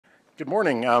Good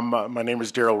morning. My name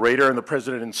is Darrell Rader. I'm the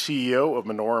President and CEO of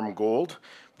Minaurum Gold.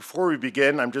 Before we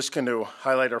begin, I'm just going to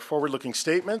highlight our forward-looking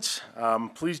statements.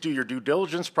 Please do your due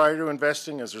diligence prior to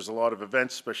investing, as there's a lot of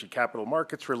events, especially capital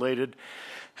markets related,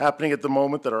 happening at the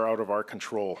moment that are out of our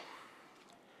control.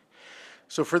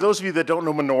 So for those of you that don't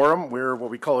know Minaurum, we're what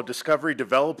we call a discovery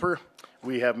developer.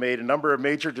 We have made a number of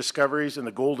major discoveries in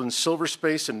the gold and silver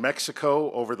space in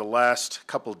Mexico over the last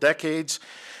couple decades.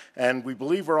 And we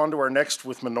believe we're on to our next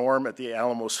with Minaurum at the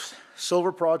Alamos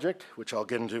Silver project, which I'll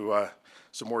get into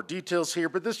some more details here.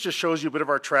 But this just shows you a bit of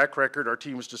our track record. Our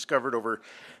team has discovered over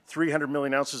 300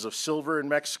 million ounces of silver in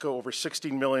Mexico, over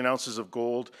 16 million ounces of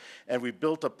gold. And we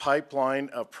built a pipeline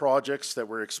of projects that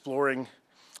we're exploring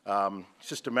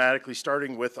systematically,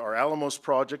 starting with our Alamos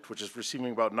project, which is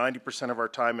receiving about 90% of our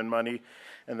time and money.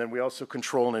 And then we also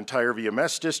control an entire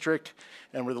VMS district,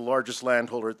 and we're the largest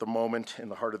landholder at the moment in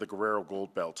the heart of the Guerrero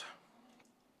Gold Belt.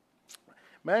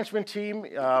 Management team,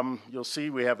 you'll see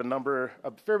we have a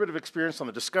fair bit of experience on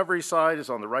the discovery side, is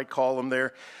on the right column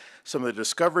there. Some of the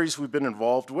discoveries we've been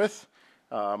involved with.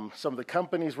 Some of the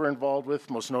companies we're involved with,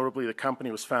 most notably the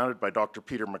company was founded by Dr.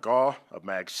 Peter McGaw of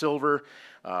Mag Silver.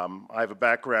 I have a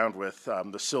background with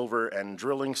the silver and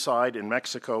drilling side in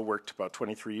Mexico, worked about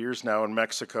 23 years now in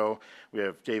Mexico. We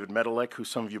have David Medilek, who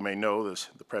some of you may know, is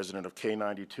the president of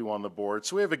K92 on the board.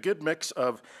 So we have a good mix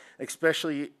of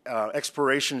especially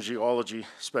exploration geology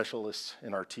specialists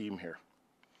in our team here.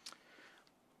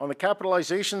 On the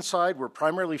capitalization side, we're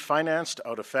primarily financed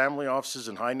out of family offices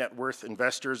and high net worth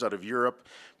investors out of Europe,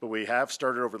 but we have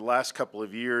started over the last couple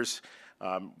of years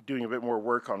doing a bit more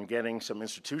work on getting some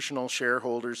institutional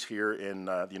shareholders here in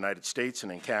the United States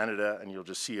and in Canada, and you'll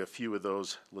just see a few of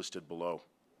those listed below.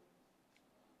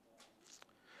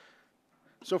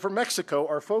 So for Mexico,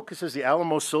 our focus is the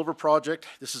Alamos Silver project.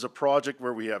 This is a project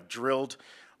where we have drilled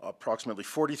approximately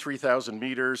 43,000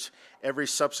 meters. Every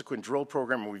subsequent drill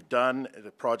program we've done,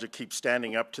 the project keeps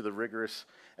standing up to the rigorous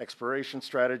exploration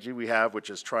strategy we have,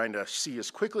 which is trying to see as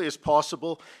quickly as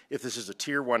possible if this is a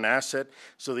tier 1 asset.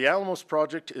 So the Alamos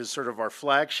project is sort of our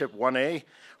flagship 1A.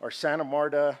 Our Santa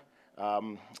Marta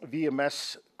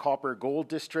VMS copper gold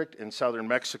district in southern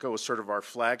Mexico is sort of our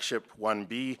flagship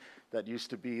 1B. That used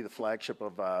to be the flagship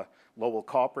of Lowell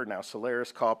Copper, now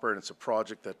Solaris Copper, and it's a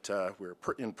project that we're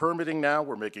in permitting now.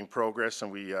 We're making progress, and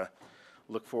we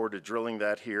look forward to drilling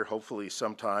that here, hopefully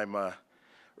sometime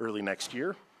early next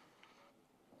year.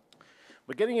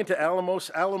 But getting into Alamos,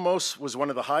 Alamos was one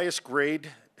of the highest grade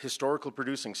historical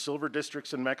producing silver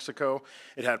districts in Mexico.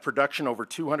 It had production over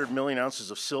 200 million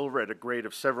ounces of silver at a grade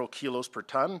of several kilos per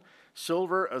ton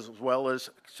silver, as well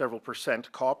as several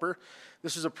percent copper.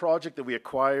 This is a project that we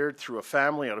acquired through a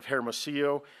family out of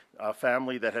Hermosillo, a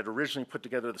family that had originally put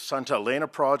together the Santa Elena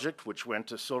project, which went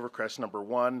to Silvercrest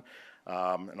 #1,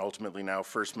 and ultimately now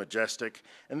First Majestic.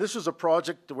 And this was a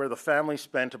project where the family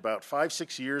spent about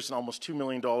 5-6 years and almost $2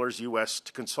 million US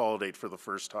to consolidate for the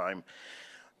first time.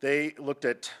 They looked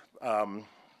at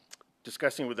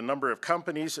discussing with a number of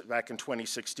companies back in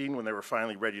 2016 when they were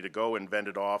finally ready to go and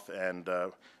vended off, and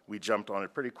we jumped on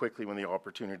it pretty quickly when the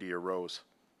opportunity arose.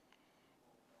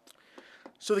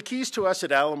 So the keys to us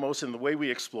at Alamos and the way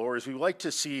we explore is we like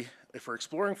to see, if we're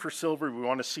exploring for silver, we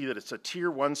want to see that it's a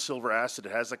tier 1 silver asset.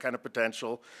 It has that kind of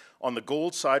potential. On the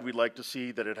gold side, we'd like to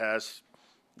see that it has,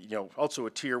 also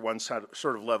a tier 1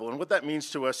 sort of level. And what that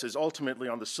means to us is ultimately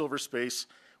on the silver space,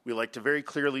 we like to very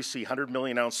clearly see 100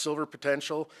 million ounce silver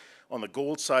potential. On the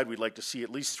gold side, we'd like to see at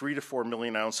least 3 to 4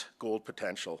 million ounce gold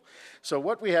potential. So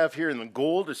what we have here in the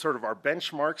gold is sort of our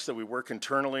benchmarks that we work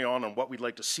internally on what we'd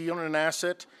like to see on an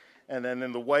asset. And then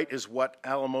in the white is what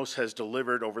Alamos has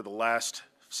delivered over the last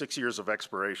 6 years of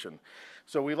exploration.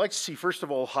 So we like to see, first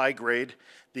of all, high grade.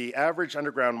 The average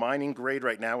underground mining grade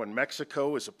right now in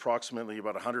Mexico is approximately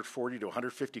about 140 to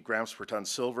 150 grams per ton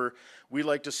silver. We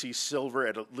like to see silver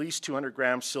at least 200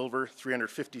 grams silver,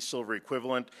 350 silver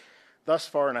equivalent. Thus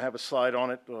far, and I have a slide on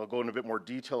it, I'll go into a bit more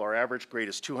detail, our average grade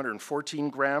is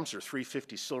 214 grams or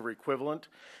 350 silver equivalent.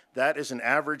 That is an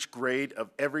average grade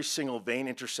of every single vein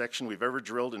intersection we've ever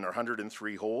drilled in our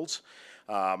 103 holes.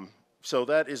 So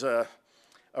that is a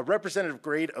representative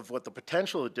grade of what the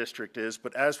potential of the district is,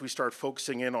 but as we start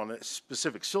focusing in on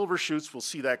specific silver shoots, we'll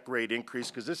see that grade increase,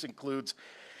 because this includes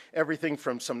everything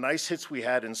from some nice hits we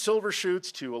had in silver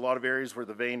shoots to a lot of areas where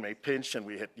the vein may pinch and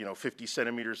we hit 50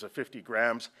 centimeters of 50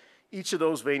 grams. Each of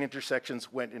those vein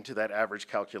intersections went into that average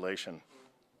calculation.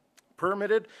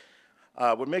 Permitted,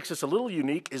 What makes us a little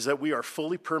unique is that we are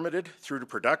fully permitted through to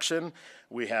production.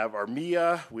 We have our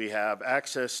MIA, we have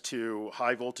access to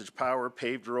high voltage power,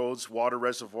 paved roads, water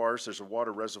reservoirs. There's a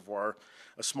water reservoir,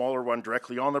 a smaller one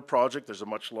directly on the project. There's a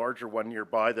much larger one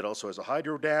nearby that also has a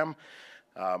hydro dam.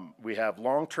 We have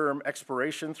long-term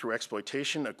exploration through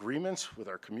exploitation agreements with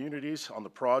our communities on the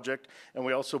project, and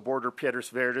we also border Piedras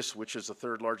Verdes, which is the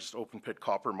third largest open-pit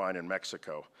copper mine in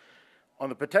Mexico. On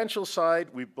the potential side,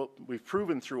 we've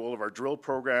proven through all of our drill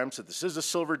programs that this is a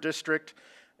silver district.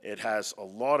 It has a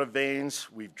lot of veins.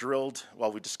 We've drilled,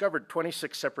 well, we discovered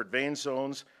 26 separate vein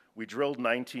zones. We drilled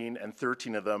 19, and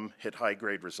 13 of them hit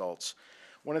high-grade results.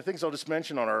 One of the things I'll just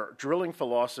mention on our drilling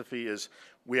philosophy is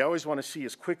we always want to see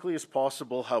as quickly as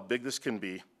possible how big this can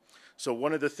be. So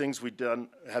one of the things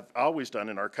have always done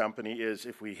in our company is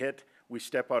if we hit, we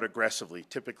step out aggressively,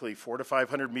 typically 400 to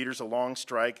 500 meters a long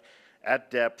strike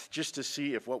at depth, just to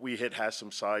see if what we hit has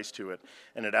some size to it.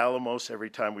 And at Alamos,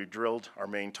 every time we've drilled our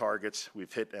main targets,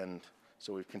 we've hit, and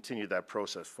so we've continued that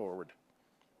process forward.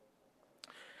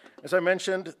 As I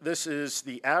mentioned, this is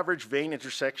the average vein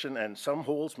intersection, and some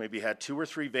holes maybe had 2 or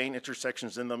 3 vein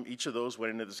intersections in them. Each of those went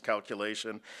into this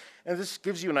calculation. And this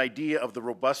gives you an idea of the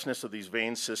robustness of these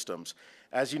vein systems.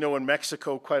 As you know, in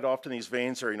Mexico, quite often these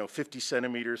veins are, 50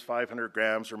 centimeters, 500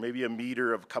 grams, or maybe a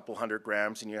meter of a couple hundred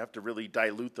grams, and you have to really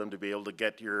dilute them to be able to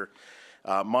get your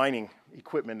mining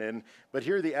equipment in. But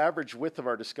here, the average width of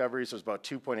our discoveries was about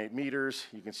 2.8 meters.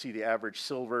 You can see the average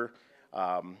silver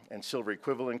and silver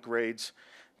equivalent grades.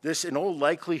 This, in all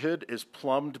likelihood, is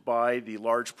plumbed by the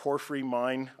large porphyry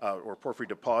mine or porphyry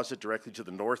deposit directly to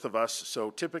the north of us.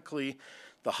 So typically,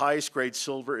 the highest grade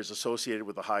silver is associated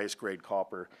with the highest grade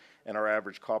copper, and our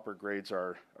average copper grades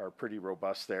are pretty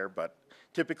robust there. But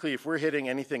typically, if we're hitting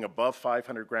anything above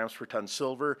 500 grams per ton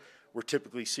silver, we're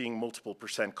typically seeing multiple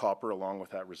 % copper along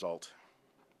with that result.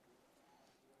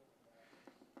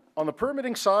 On the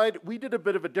permitting side, we did a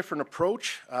bit of a different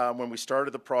approach when we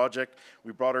started the project.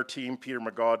 We brought our team, Peter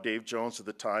McGaw, Dave Jones at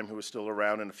the time, who was still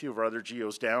around, and a few of our other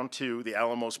geos down to the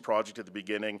Alamos project at the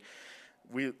beginning.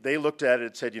 They looked at it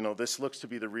and said, this looks to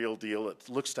be the real deal. It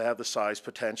looks to have the size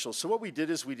potential. So what we did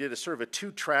is we did a sort of a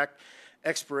 2-track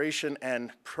exploration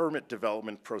and permit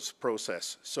development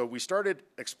process. So we started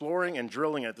exploring and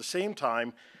drilling at the same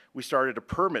time. We started to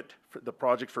permit the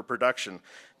project for production.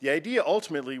 The idea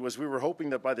ultimately was we were hoping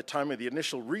that by the time of the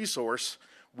initial resource,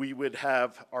 we would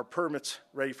have our permits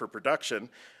ready for production.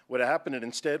 What happened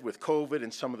instead with COVID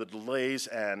and some of the delays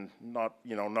and not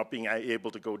being able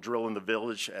to go drill in the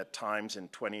village at times in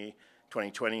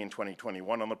 2020 and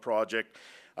 2021 on the project,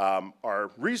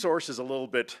 our resource is a little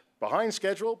bit behind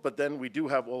schedule, but then we do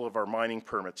have all of our mining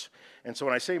permits. And so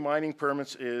when I say mining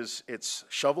permits, it's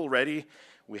shovel ready.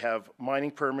 We have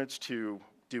mining permits to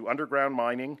do underground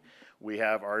mining. We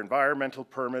have our environmental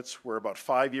permits. We're about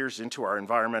 5 years into our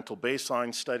environmental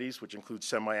baseline studies, which include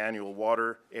semi-annual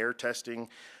water, air testing,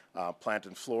 plant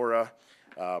and flora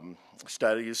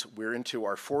studies. We're into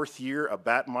our 4th year of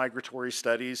bat migratory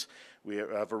studies. We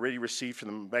have already received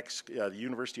from the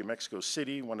University of Mexico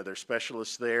City, one of their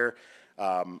specialists there,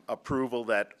 approval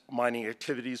that mining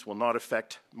activities will not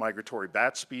affect migratory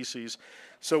bat species.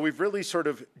 So we've really sort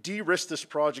of de-risked this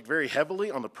project very heavily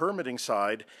on the permitting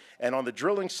side, and on the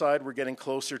drilling side, we're getting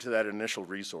closer to that initial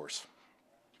resource.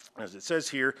 As it says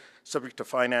here, subject to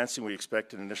financing, we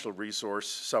expect an initial resource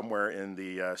somewhere in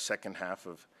the second half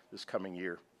of this coming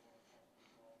year.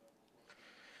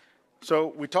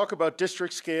 So we talk about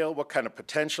district scale, what kind of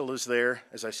potential is there.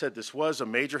 As I said, this was a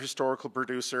major historical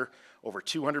producer, over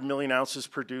 200 million ounces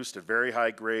produced at very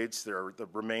high grades. There are the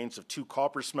remains of 2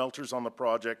 copper smelters on the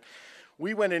project.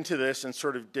 We went into this and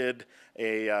sort of did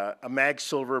a mag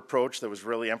silver approach that was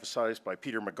really emphasized by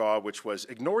Peter McGaw, which was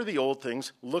ignore the old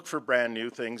things, look for brand new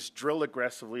things, drill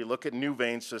aggressively, look at new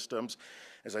vein systems.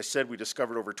 As I said, we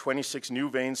discovered over 26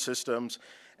 new vein systems.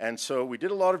 And so we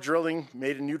did a lot of drilling,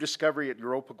 made a new discovery at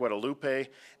Europa-Guadalupe.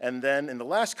 And then in the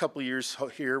last couple of years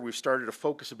here, we've started to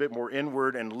focus a bit more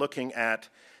inward and looking at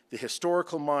the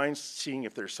historical mines, seeing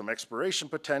if there's some exploration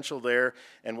potential there.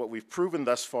 And what we've proven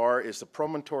thus far is the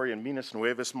Promontorio and Minas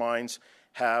Nuevas mines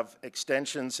have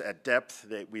extensions at depth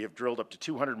that we have drilled up to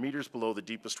 200 meters below the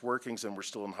deepest workings, and we're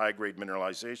still in high-grade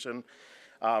mineralization.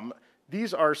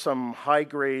 These are some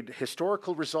high-grade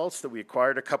historical results that we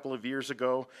acquired a couple of years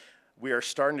ago. We are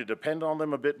starting to depend on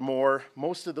them a bit more.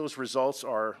 Most of those results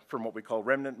are from what we call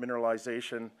remnant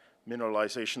mineralization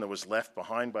that was left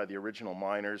behind by the original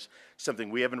miners, something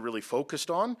we haven't really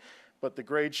focused on. but the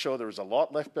grades show there was a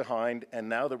lot left behind, and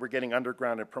now that we're getting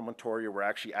underground at Promontorio, we're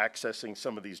actually accessing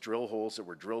some of these drill holes that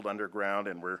were drilled underground,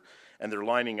 and they're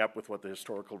lining up with what the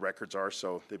historical records are,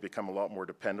 so they become a lot more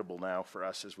dependable now for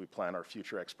us as we plan our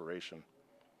future exploration.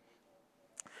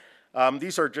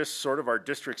 These are just sort of our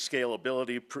district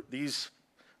scalability. These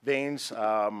veins,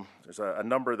 there's a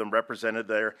number of them represented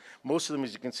there. Most of them,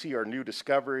 as you can see, are new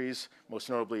discoveries, most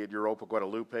notably at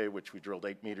Europa-Guadalupe, which we drilled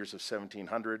 8 meters of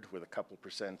 1700 with a couple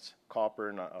 % copper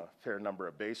and a fair number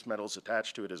of base metals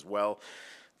attached to it as well.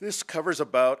 This covers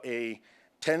about a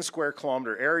 10 square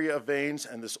kilometer area of veins,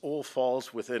 and this all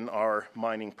falls within our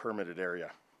mining permitted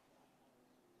area.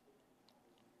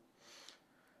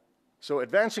 So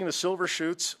advancing the silver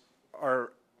shoots,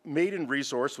 our maiden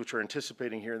resource, which we're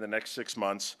anticipating here in the next 6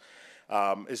 months,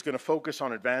 is going to focus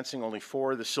on advancing only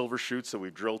 4 of the silver shoots that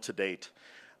we've drilled to date.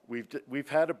 We've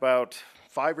had about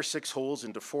 5 or 6 holes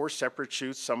into 4 separate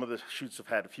shoots. Some of the shoots have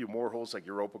had a few more holes, like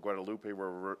Europa-Guadalupe,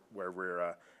 where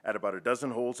we're at about a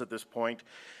dozen holes at this point.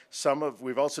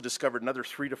 We've also discovered another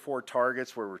 3 to 4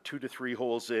 targets where we're 2 to 3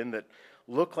 holes in that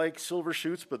look like silver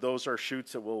shoots, but those are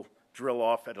shoots that we'll drill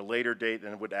off at a later date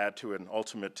and would add to an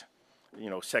ultimate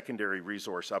secondary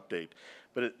resource update.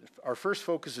 But our first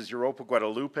focus is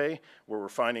Europa-Guadalupe, where we're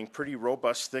finding pretty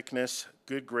robust thickness,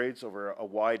 good grades over a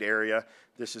wide area.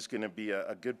 This is going to be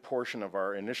a good portion of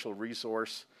our initial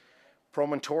resource.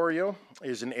 Promontorio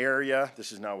is an area,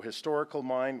 this is now a historical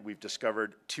mine. We've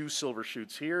discovered 2 silver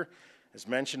shoots here. As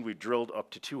mentioned, we drilled up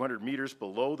to 200 meters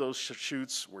below those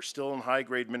shoots. We're still in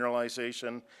high-grade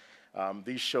mineralization.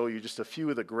 These show you just a few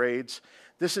of the grades.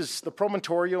 The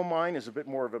Promontorio mine is a bit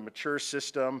more of a mature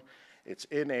system. It's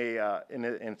in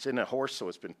a horse, so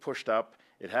it's been pushed up.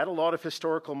 It had a lot of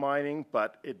historical mining,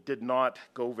 but it did not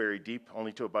go very deep,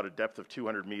 only to about a depth of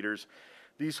 200 meters.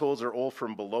 These holes are all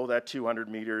from below that 200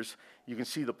 meters. You can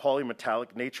see the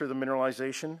polymetallic nature of the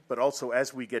mineralization, but also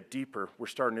as we get deeper, we're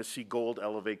starting to see gold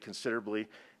elevate considerably.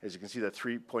 As you can see, that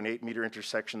 3.8 meter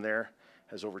intersection there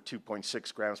has over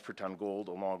 2.6 grams per ton gold,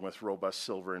 along with robust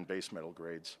silver and base metal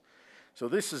grades. So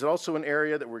this is also an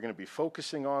area that we're going to be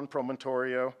focusing on,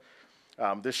 Promontorio.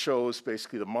 This shows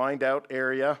basically the mined out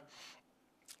area.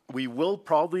 We will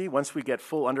probably, once we get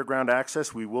full underground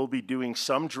access, we will be doing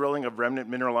some drilling of remnant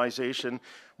mineralization,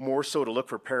 more so to look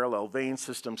for parallel vein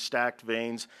systems, stacked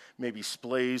veins, maybe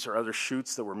splays or other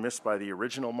chutes that were missed by the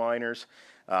original miners.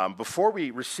 Before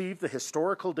we received the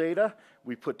historical data,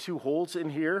 we put 2 holes in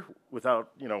here without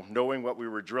knowing what we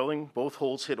were drilling. Both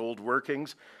holes hit old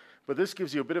workings, but this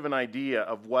gives you a bit of an idea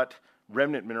of what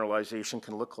remnant mineralization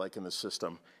can look like in the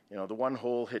system. The one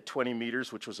hole hit 20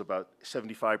 meters, which was about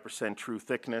 75% true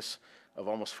thickness of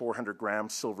almost 400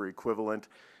 grams silver equivalent.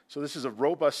 So this is a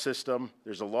robust system.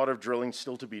 There's a lot of drilling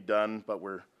still to be done, but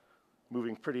we're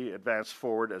moving pretty advanced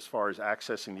forward as far as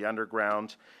accessing the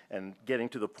underground and getting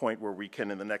to the point where we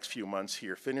can, in the next few months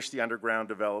here, finish the underground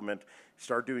development,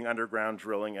 start doing underground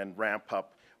drilling, and ramp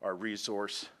up our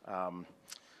resource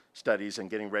studies and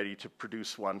getting ready to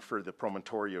produce one for the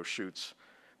Promontorio shoots.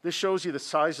 This shows you the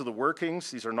size of the workings.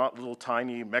 These are not little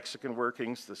tiny Mexican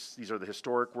workings. These are the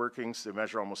historic workings. They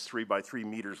measure almost 3 by 3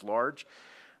 meters large.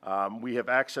 We have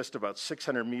accessed about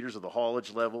 600 meters of the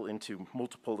haulage level into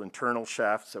multiple internal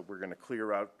shafts that we're going to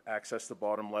clear out, access the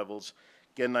bottom levels,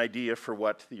 get an idea for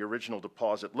what the original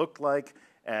deposit looked like,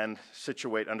 and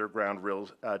situate underground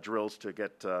drills to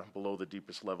get below the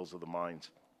deepest levels of the mines.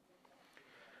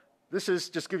 This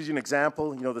just gives you an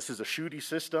example. This is a shooty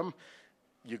system.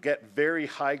 You get very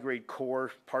high-grade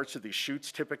core parts of these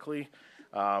chutes typically.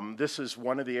 This is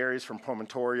one of the areas from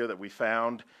Promontorio that we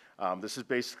found. This is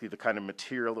basically the kind of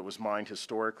material that was mined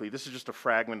historically. This is just a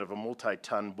fragment of a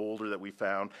multi-ton boulder that we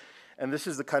found. And this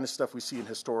is the kind of stuff we see in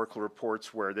historical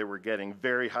reports where they were getting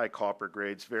very high copper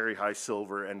grades, very high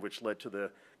silver, and which led to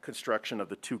the construction of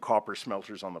the 2 copper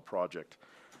smelters on the project.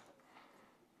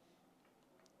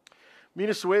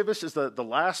 Minas Nuevas is the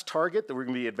last target that we're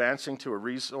going to be advancing to a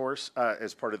resource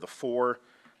as part of the 4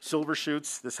 silver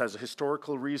shoots. This has a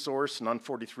historical resource, NUN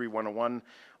 43-101,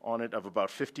 on it of about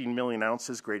 15 million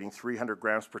ounces, grading 300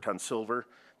 grams per ton silver.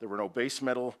 There were no base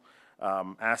metal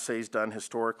assays done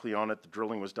historically on it. The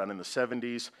drilling was done in the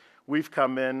 70s. We've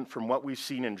come in, from what we've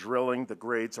seen in drilling, the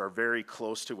grades are very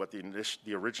close to what the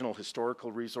original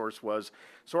historical resource was.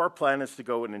 So our plan is to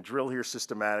go in and drill here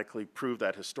systematically, prove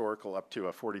that historical up to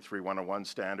a 43-101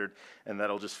 standard, and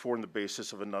that'll just form the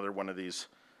basis of another one of these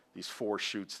 4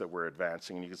 shoots that we're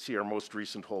advancing. And you can see our most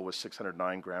recent hole was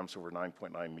 609 grams over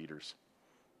 9.9 meters.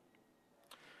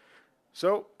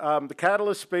 So the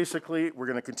catalyst, basically, we're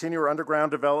going to continue our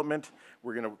underground development.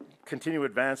 We're going to continue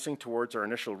advancing towards our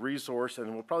initial resource,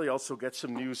 and we'll probably also get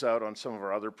some news out on some of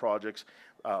our other projects,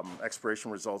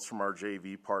 exploration results from our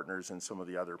JV partners, and some of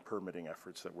the other permitting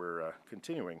efforts that we're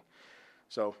continuing.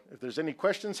 So if there's any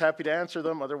questions, happy to answer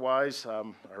them. Otherwise,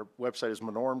 our website is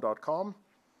minaurum.com.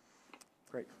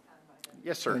 Great.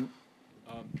 Yes, sir.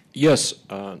 Yes.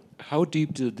 How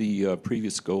deep did the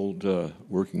previous gold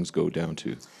workings go down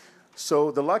to?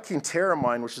 So the La Quintera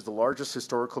mine, which is the largest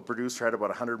historical producer, had about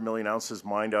 100 million ounces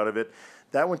mined out of it.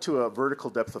 That went to a vertical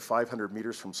depth of 500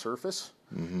 meters from surface.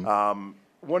 Mm-hmm.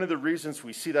 One of the reasons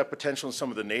we see that potential in some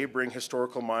of the neighboring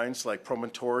historical mines like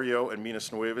Promontorio and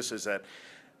Minas Nuevas is that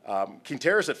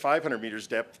Quintera is at 500 meters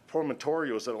depth.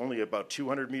 Promontorio is at only about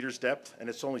 200 meters depth, and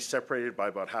it's only separated by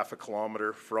about half a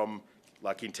kilometer from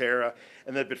La Quintera.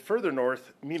 And then a bit further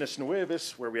north, Minas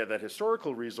Nuevas, where we have that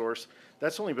historical resource,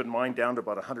 that's only been mined down to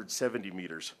about 170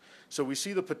 meters. So we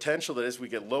see the potential that as we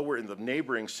get lower in the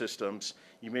neighboring systems,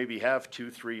 you maybe have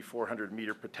 200, 300, 400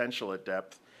 meter potential at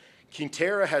depth.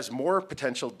 Quintera has more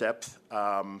potential depth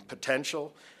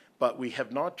potential, but we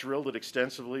have not drilled it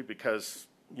extensively because,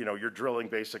 you know, you're drilling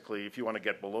basically, if you want to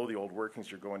get below the old workings,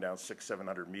 you're going down 600,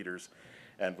 700 meters.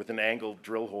 And with an angled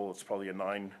drill hole, it's probably a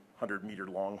 900 meter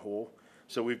long hole.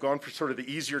 So we've gone for sort of the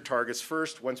easier targets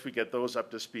first. Once we get those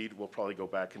up to speed, we'll probably go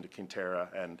back into Quintera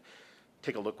and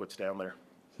take a look what's down there.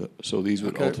 So these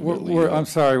would ultimately... I'm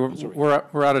sorry,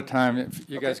 we're out of time. If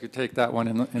you guys could take that one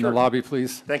in the lobby,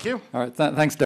 please. Thank you. All right, thanks,